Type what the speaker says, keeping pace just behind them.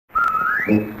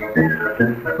Hey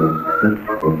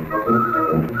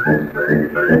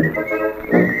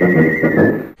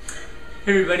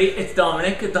everybody, it's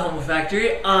Dominic at the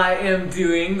Humblefactory. I am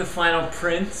doing the final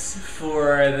prints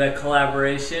for the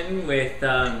collaboration with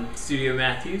Studio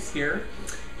Matthews here.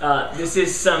 This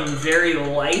is some very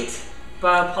light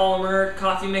biopolymer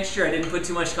coffee mixture. I didn't put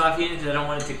too much coffee in because I don't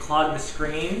want it to clog the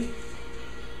screen.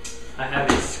 I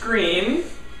have a screen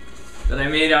that I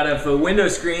made out of a window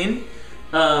screen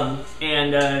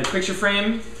and a picture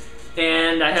frame,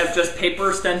 and I have just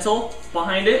paper stencil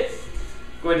behind it.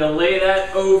 I'm going to lay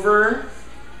that over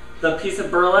the piece of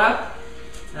burlap,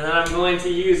 and then I'm going to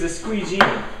use a squeegee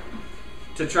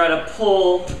to try to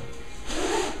pull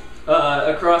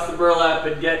across the burlap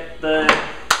and get the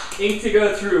ink to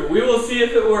go through. We will see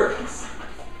if it works.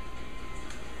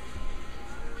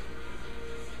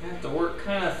 I have to work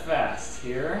kind of fast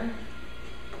here.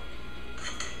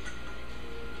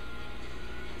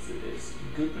 It is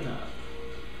gooping up.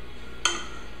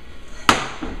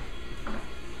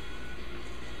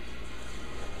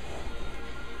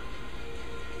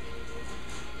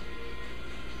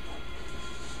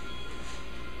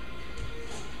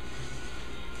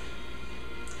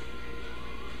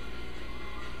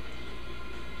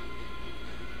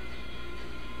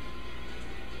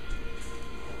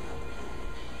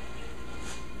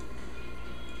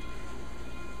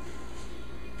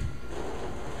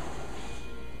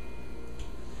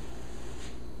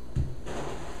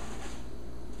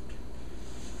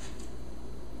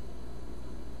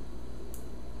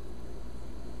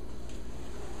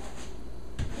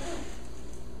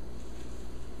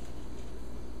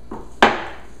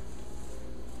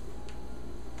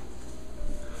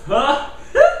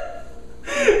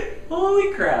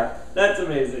 Holy crap, that's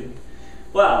amazing.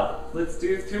 Wow, let's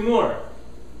do 2 more.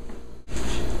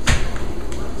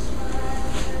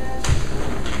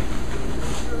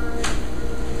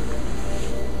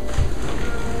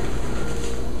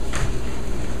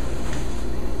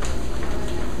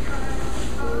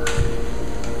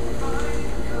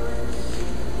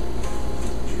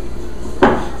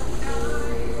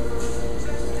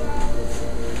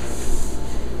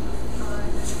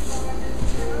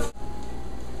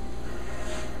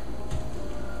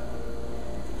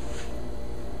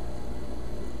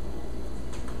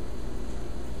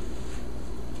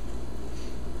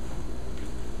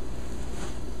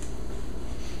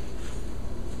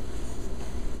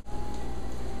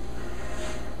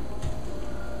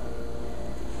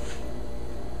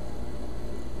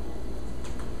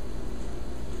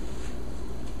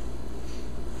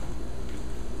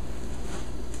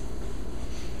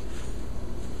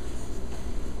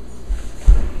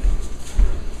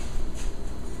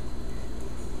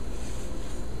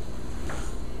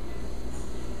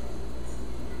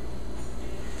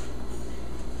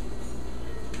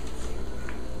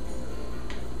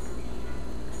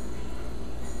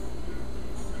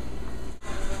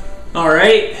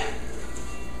 Alright,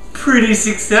 pretty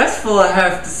successful, I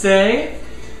have to say.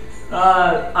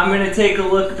 I'm going to take a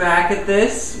look back at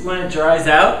this when it dries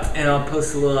out and I'll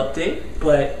post a little update,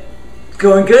 but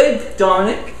going good.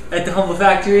 Dominic at the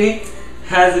Humblefactory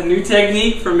has a new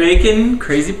technique for making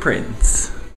crazy prints.